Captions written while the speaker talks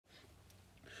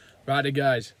Righty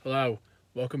guys, hello,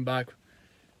 welcome back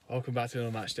to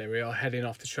another match day. We are heading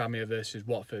off to Tranmere versus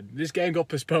Watford. This game got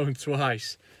postponed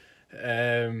twice,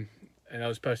 and I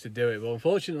was supposed to do it, but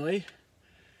unfortunately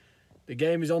the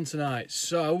game is on tonight,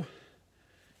 so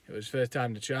it was first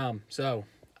time to Tram. So,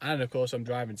 and of course I'm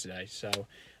driving today, so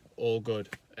all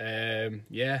good.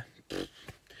 Yeah, the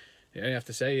only I have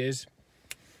to say is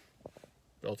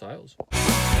roll titles.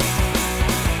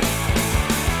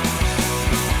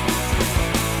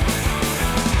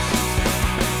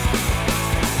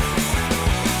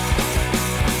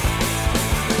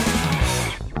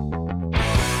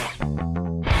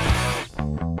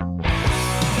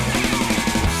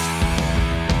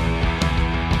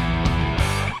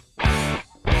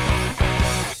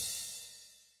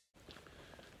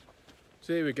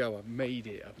 So here we go. I've made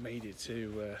it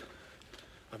to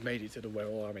the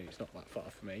Wirral. I mean, it's not that far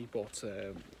for me, but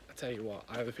I tell you what,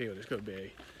 I have a feeling it's going to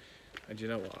be. And you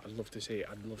know what? I'd love to see it.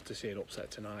 I'd love to see an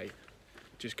upset tonight,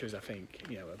 just because I think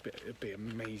it'd be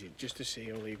amazing just to see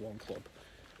a League One club,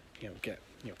 get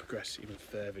progress even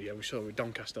further. Yeah, we saw with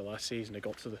Doncaster last season. They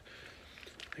got to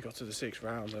the sixth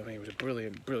round. I mean, it was a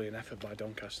brilliant effort by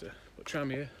Doncaster. But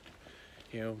Tranmere,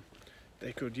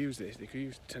 they could use this. They could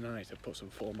use tonight to put some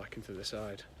form back into the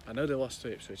side. I know they lost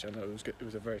to Ipswich. I know it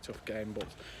was a very tough game, but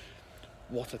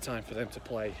what a time for them to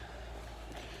play,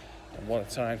 and what a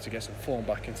time to get some form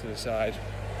back into the side.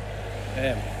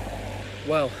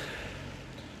 Well,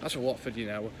 as for Watford,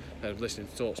 listening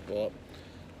to TalkSport,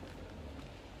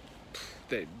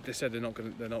 they said they're not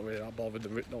really that bothered.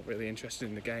 They're not really interested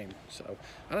in the game. So,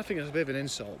 and I think that's a bit of an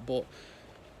insult, but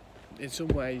in some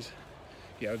ways,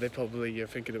 they probably are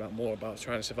thinking more about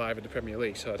trying to survive in the Premier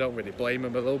League, so I don't really blame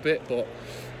them a little bit, but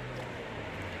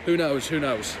who knows? We're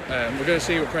going to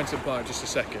see what Prenton Park in just a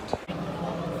second.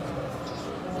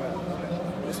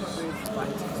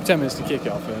 10 minutes to kick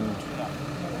off, and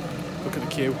look at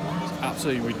the queue.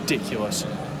 Absolutely ridiculous. I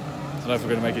don't know if we're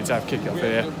going to make it to have kick off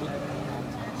here.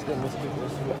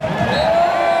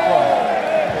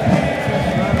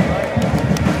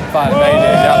 Finally made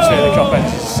it. Absolutely, the top end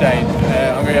is insane.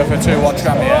 I'm going to go for a 2-1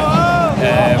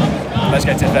 Tranmere. Let's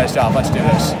get to the first half. Let's do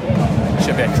this.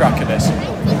 Should be a crack of this.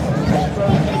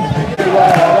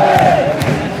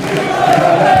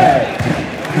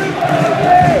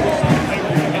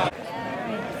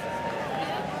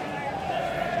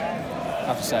 I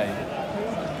have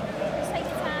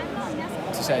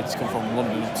to say it's come from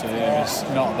London to here is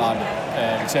not a bad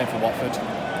return for Watford.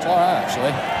 It's alright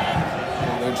actually.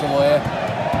 We're in trouble here.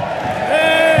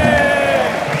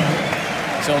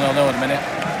 Still 0-0 in a minute.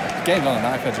 The game's on the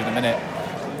knife edge in a minute.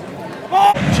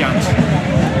 Chance.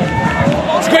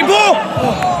 It's a great ball!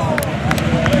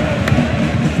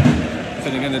 I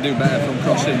think they're going to do better from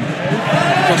crossing the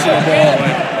ball.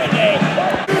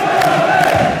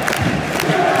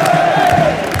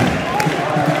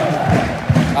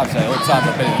 I'd say all the time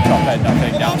I've been in the top end, I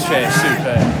think the atmosphere is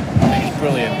super. I think it's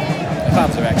brilliant. The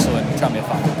fans are excellent. The Tranmere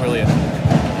fans are brilliant.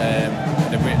 They're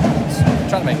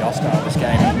trying to make it hostile this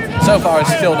game. So far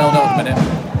it's still 0-0 at the minute.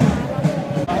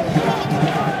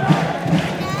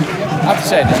 I have to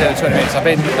say in the early 20 minutes I've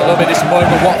been a little bit disappointed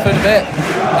with Watford a bit.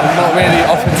 They've not really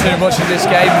offered too much in this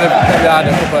game. They've maybe had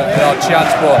an odd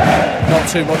chance, but not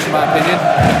too much in my opinion.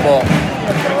 But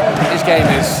this game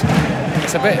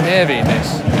it's a bit nervy in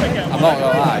this. I'm not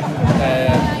going to lie.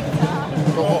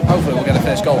 But hopefully we'll get a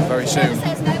first goal very soon.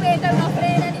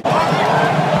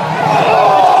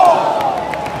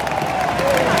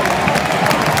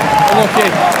 Unlucky.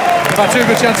 I've had two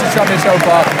good chances to Tranmere so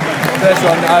far. First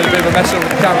one, I had a bit of a mess up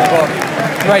with the camera, but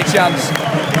great chance.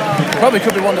 Probably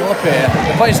could be 1-0 up here.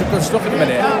 They're playing some good stuff at the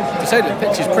minute. To say that the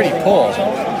pitch is pretty poor.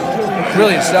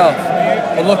 Brilliant stuff.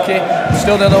 Unlucky.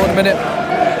 Still 0-0 at the minute.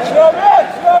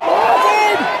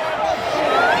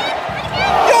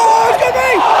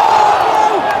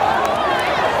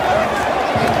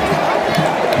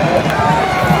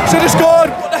 Should have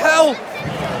scored! What the hell?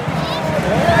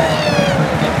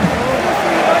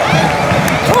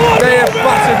 They have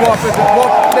battered Watford.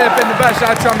 They have been the best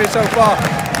out of Tranmere so far.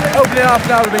 Opening half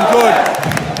now would have been good.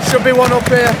 Should be one up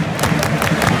here.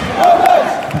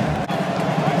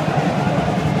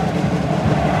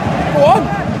 Go on!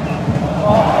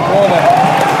 Warner.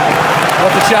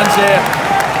 What a chance here.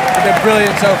 They've been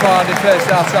brilliant so far in the first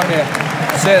half. Tranmere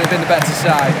certainly been the better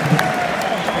side.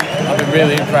 I've been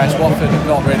really impressed. Watford have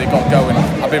not really got going.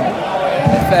 I've been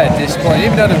fair disappointed.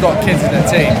 Even though they've got kids in their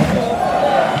team,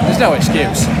 there's no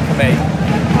excuse for me.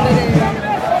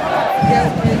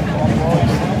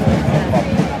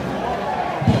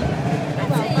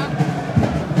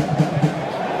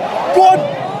 Go on!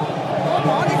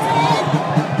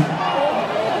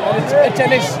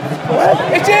 Dennis.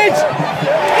 It is!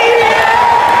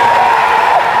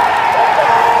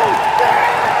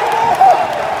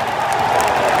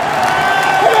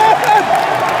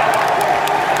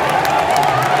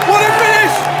 What a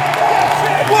finish!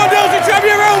 1-0 to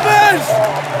Tranmere Rovers!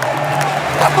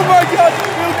 Oh my God,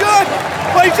 feel good!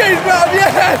 Play change better,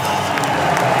 yes!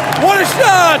 What a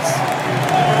start!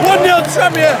 1-0 to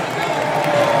Tranmere.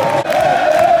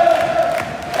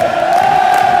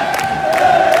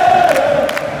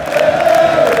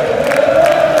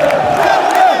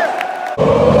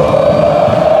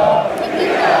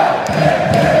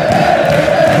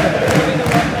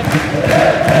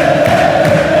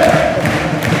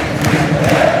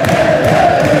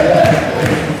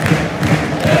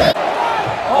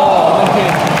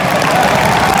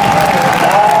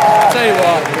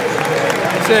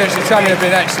 Seriously, Tranmere have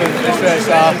been excellent in this first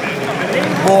half.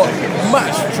 But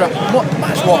match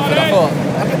Watford, I thought,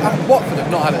 Watford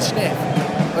have not had a sniff.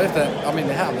 But if they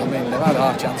have. They've had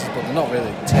half chances, but they're not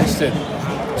really tested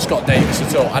Scott Davis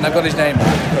at all. And I got his name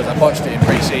right because I botched it in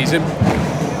pre-season.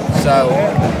 So,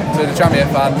 to the Tranmere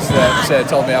fans that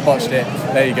told me I botched it,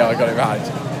 there you go, I got it right.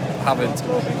 If I haven't,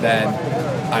 then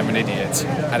I'm an idiot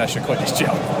and I should quit this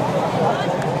job.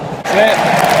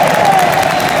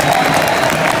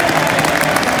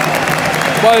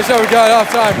 Well, it's over going half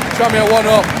time. Tranmere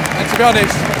 1-up, and to be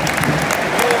honest,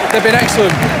 they've been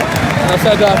excellent. And I've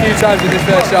said that a few times in this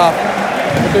first half.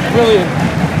 They've been brilliant.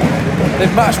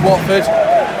 They've matched Watford.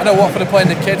 I know Watford are playing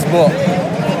the kids, but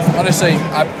honestly,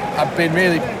 I've been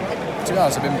really, to be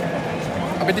honest,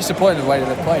 I've been disappointed in the way that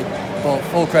they've played. But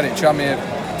full credit, Tranmere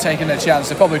taking their chance.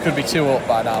 They probably could be 2 up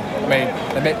by now. I mean,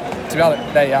 to be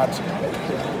honest, they had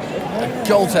a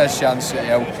goal test chance,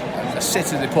 a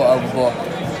sitter they put over, but.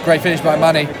 Great finish by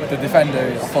Manny, the defender.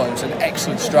 I thought it was an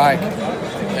excellent strike.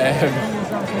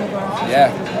 Yeah,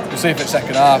 we'll see if it's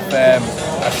second half.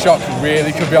 A shock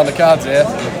really could be on the cards here.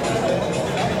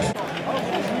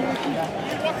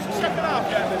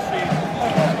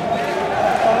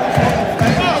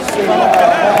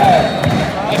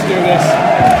 Let's do this.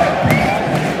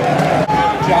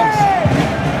 Chance.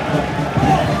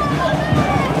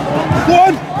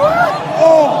 One!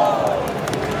 Oh!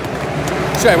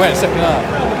 Straight away in second half.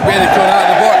 Really good out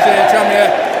of the box here, Tranmere.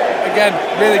 Again,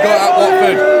 really good at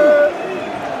Watford.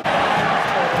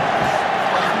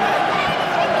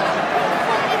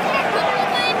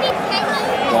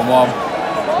 1-1.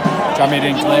 Tranmere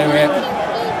didn't clear it.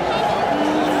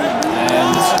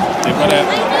 And they've got it.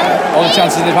 All the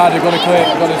chances they've had, they've got to clear.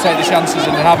 They've got to take the chances,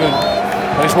 and they haven't.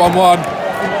 But it's 1-1.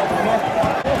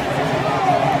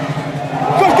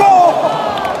 Good goal!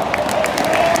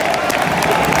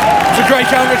 It's a great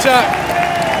counter-attack.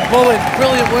 Mullen,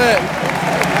 brilliant work.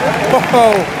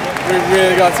 Oh, we've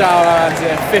really got time on our hands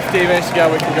here. 15 minutes to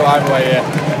go, we can go either way here.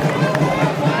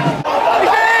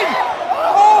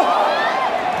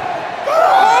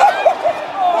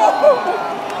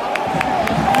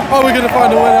 Are we going to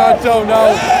find a winner? I don't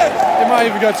know. It might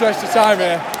even go to extra time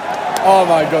here. Oh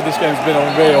my God, this game's been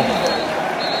unreal.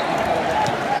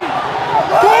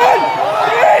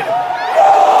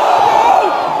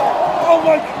 Oh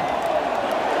my God.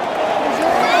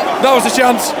 That was the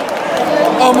chance.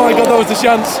 Oh my God, that was the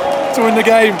chance to win the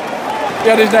game. He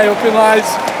had his name up in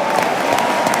lights.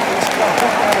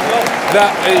 That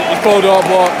he pulled up,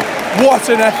 but what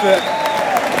an effort!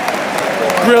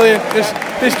 Brilliant.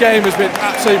 This game has been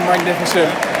absolutely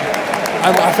magnificent,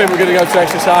 and I think we're going to go to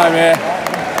extra time here.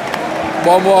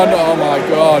 1-1. Oh my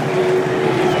God.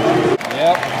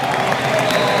 Yep.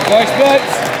 No expect.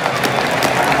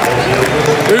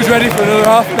 Who's ready for another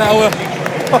half an hour?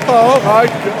 Oh my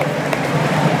God.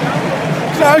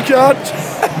 No, I can't.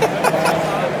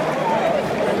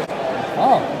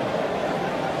 Oh.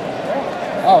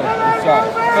 Oh, sorry.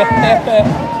 Oh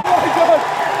my God.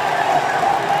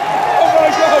 Oh my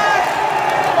God.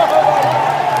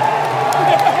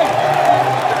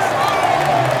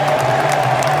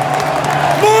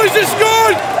 Boys have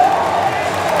scored!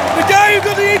 The guy who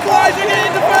got the equaliser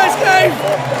in the first game!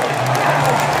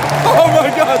 Oh my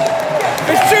God!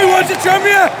 It's 2-1 to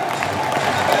Tranmere!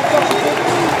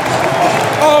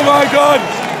 Oh my God!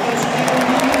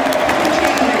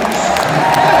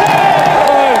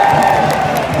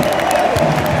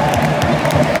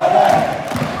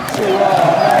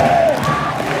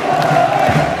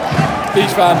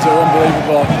 These fans are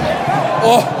unbelievable.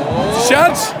 Oh,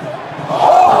 chance!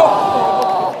 Oh.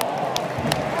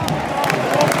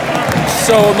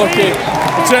 So unlucky.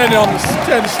 Turn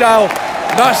the style.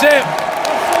 That's it.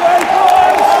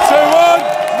 2-1.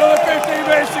 Another 15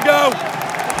 minutes to go.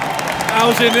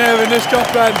 How's in there in this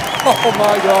top end? Oh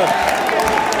my God.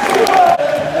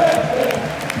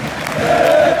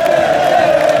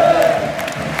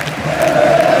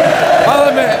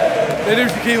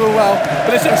 to keep them well.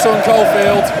 But it's at Sun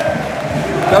Coldfield.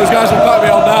 Those guys will back me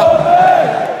on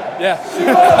that. Yeah.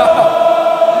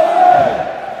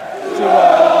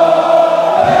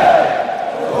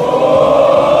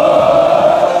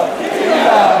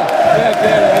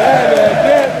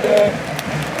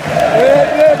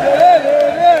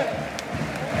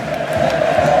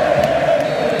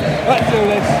 Let's do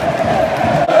this.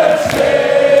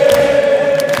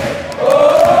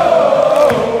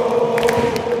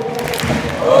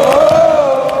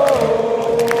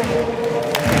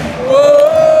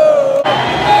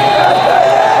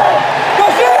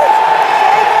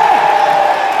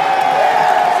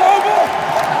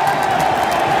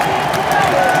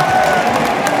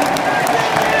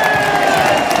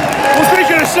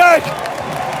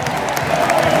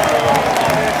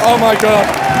 Oh my God.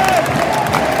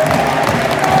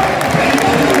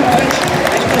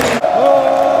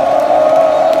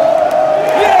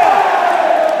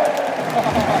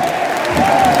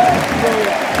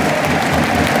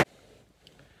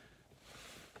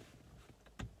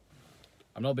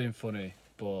 I'm not being funny,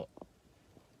 but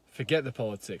forget the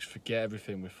politics, forget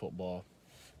everything with football.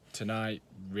 Tonight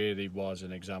really was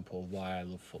an example of why I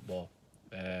love football.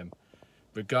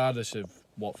 Regardless of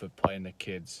Watford playing the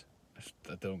kids,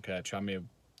 I don't care. Tranmere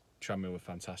were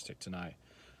fantastic tonight.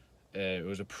 It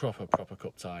was a proper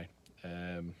cup tie,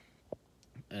 and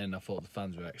I thought the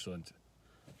fans were excellent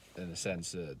in the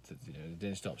sense that you know, they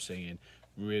didn't stop singing,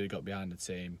 really got behind the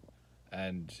team,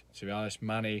 and to be honest,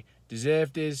 Manny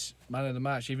deserved his man of the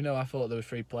match. Even though I thought there were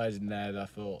 3 players in there that I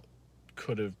thought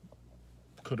could have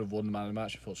won the man of the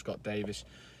match. I thought Scott Davis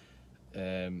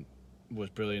was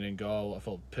brilliant in goal. I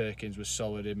thought Perkins was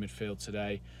solid in midfield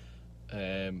today.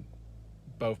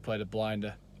 Both played a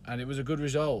blinder, and it was a good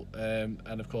result. And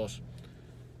of course,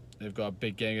 they've got a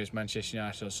big game against Manchester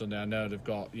United on Sunday. I know they've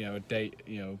got a date,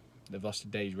 they've lost a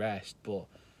day's rest, but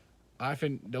I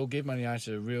think they'll give Man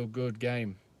United a real good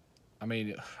game. I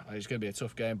mean, it's going to be a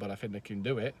tough game, but I think they can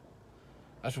do it.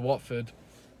 As for Watford,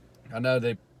 I know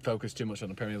they focus too much on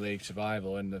the Premier League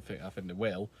survival, and I think they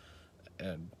will.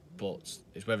 But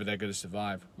it's whether they're going to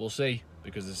survive. We'll see,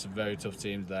 because there's some very tough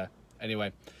teams there.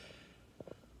 Anyway,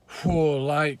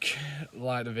 like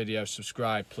the video,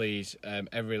 subscribe please.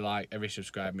 Every like, every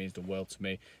subscribe means the world to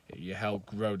me. You help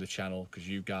grow the channel, because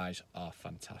you guys are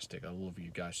fantastic. I love you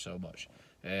guys so much.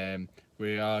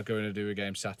 We are going to do a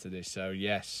game Saturday, so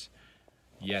yes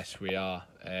we are.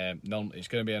 It's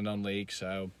going to be a non-league,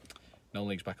 so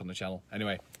non-league's back on the channel.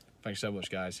 Anyway, thanks so much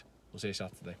guys. We'll see you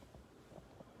Saturday.